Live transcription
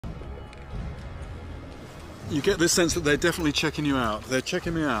You get this sense that they're definitely checking you out. They're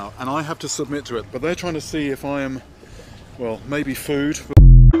checking me out, and I have to submit to it. But they're trying to see if I am, well, maybe food.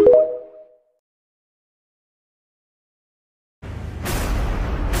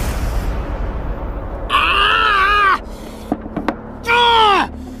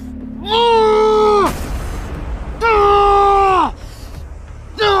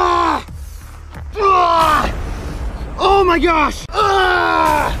 Oh my gosh!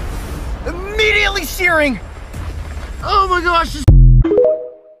 Immediately searing! Oh my gosh!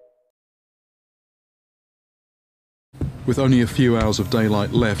 With only a few hours of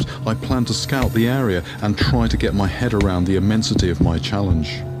daylight left, I plan to scout the area and try to get my head around the immensity of my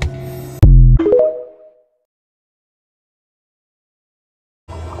challenge.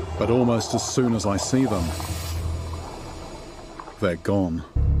 But almost as soon as I see them, they're gone.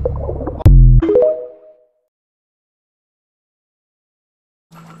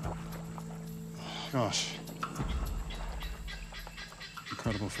 Gosh.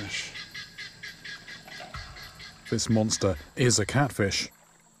 Incredible fish. This monster is a catfish.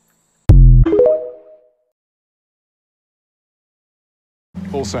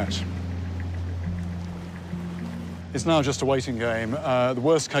 All set. It's now just a waiting game. The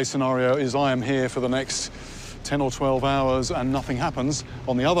worst case scenario is I am here for the next 10 or 12 hours and nothing happens.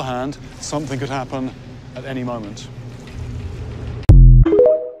 On the other hand, something could happen at any moment.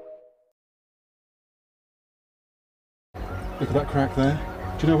 Look at that crack there.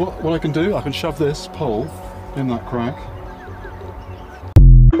 Do you know what I can do? I can shove this pole in that crack.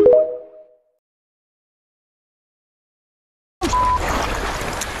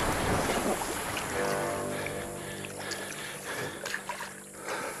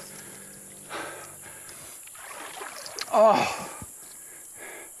 Oh.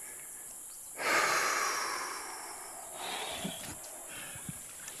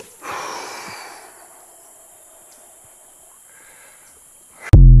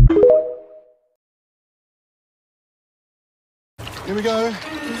 Here we go.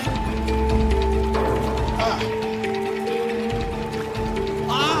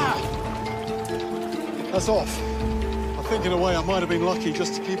 That's off. I think in a way I might have been lucky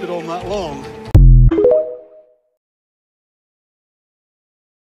just to keep it on that long.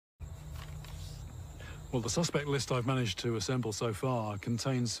 Well, the suspect list I've managed to assemble so far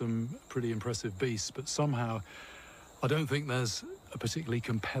contains some pretty impressive beasts, but somehow I don't think there's a particularly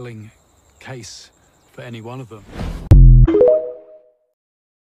compelling case for any one of them.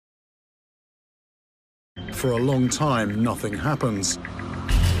 For a long time, nothing happens.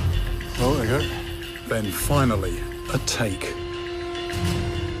 Oh, there you go. Then finally, a take.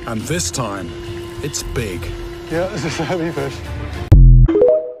 And this time, it's big. Yeah, this is a heavy fish.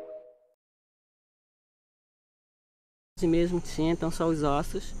 Assim mesmo que sentam só os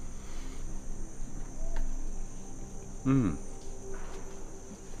ossos.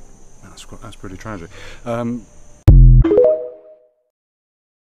 That's pretty tragic.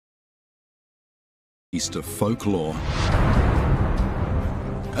 East of folklore.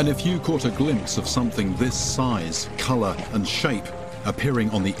 And if you caught a glimpse of something this size, colour and shape appearing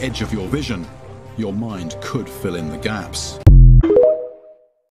on the edge of your vision, your mind could fill in the gaps.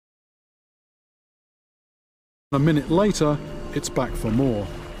 A minute later, it's back for more.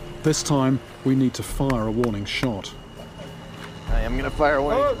 This time, we need to fire a warning shot. I am gonna fire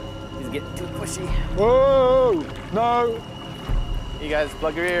away. Oh. He's getting too pushy. Whoa! No! You guys,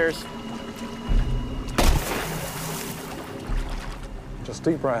 plug your ears. Just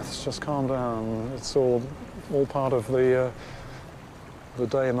deep breaths, just calm down. It's all part of the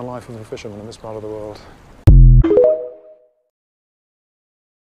day in the life of a fisherman in this part of the world.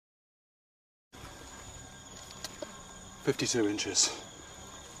 "52 inches.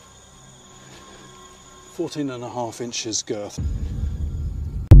 14.5 inches girth.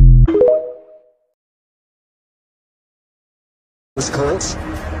 This caught.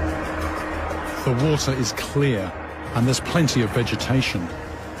 The water is clear and there's plenty of vegetation.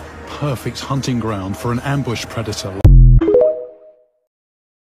 Perfect hunting ground for an ambush predator.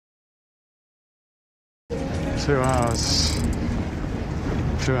 2 hours.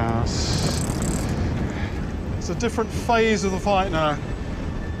 2 hours. It's a different phase of the fight now.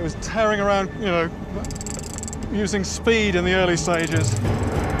 It was tearing around, you know, using speed in the early stages.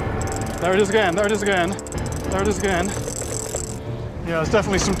 There it is again, there it is again, there it is again. Yeah, there's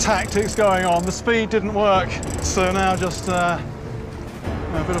definitely some tactics going on. The speed didn't work, so now just a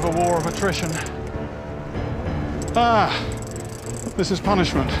bit of a war of attrition. This is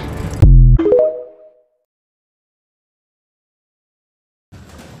punishment.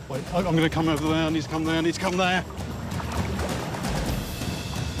 Wait, I'm going to come over there, I need to come there, I need to come there.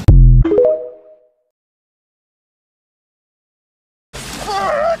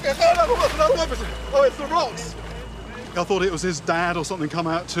 Oh, it's the rocks! I thought it was his dad or something come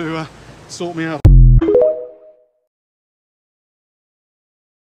out to sort me out.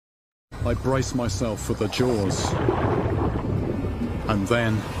 I brace myself for the jaws. And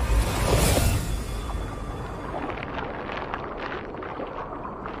then...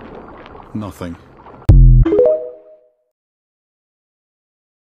 nothing.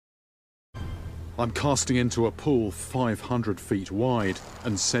 I'm casting into a pool 500 feet wide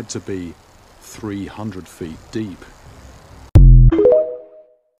and said to be 300 feet deep.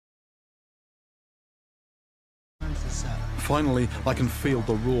 Finally, I can feel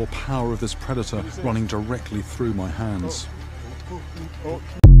the raw power of this predator running directly through my hands.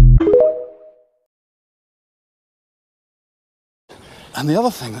 And the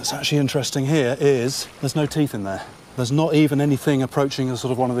other thing that's actually interesting here is there's no teeth in there. There's not even anything approaching a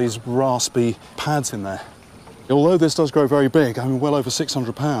sort of one of these raspy pads in there. Although this does grow very big, I mean well over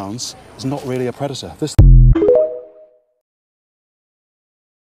 600 pounds, it's not really a predator.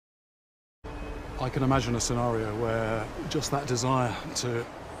 I can imagine a scenario where just that desire to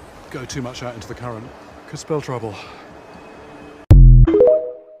go too much out into the current could spell trouble.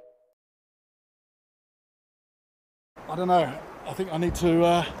 I don't know, I think I need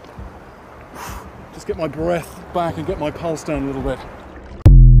to just get my breath back and get my pulse down a little bit.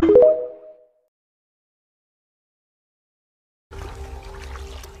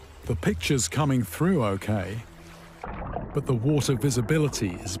 The picture's coming through okay, but the water visibility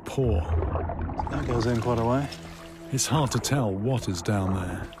is poor. That goes in quite a way. It's hard to tell what is down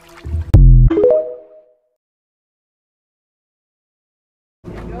there.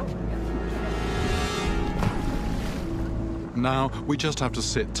 Now we just have to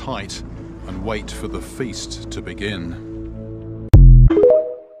sit tight and wait for the feast to begin.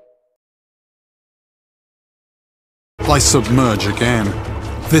 I submerge again.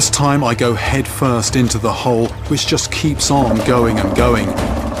 This time I go head first into the hole, which just keeps on going and going.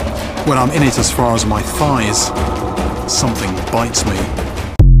 When I'm in it as far as my thighs, something bites me.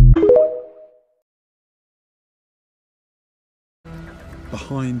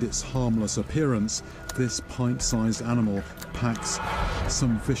 Behind its harmless appearance, this pint-sized animal packs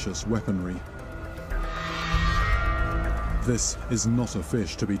some vicious weaponry. This is not a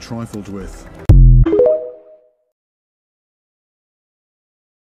fish to be trifled with.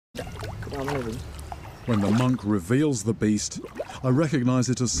 When the monk reveals the beast, I recognize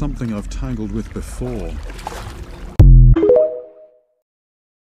it as something I've tangled with before.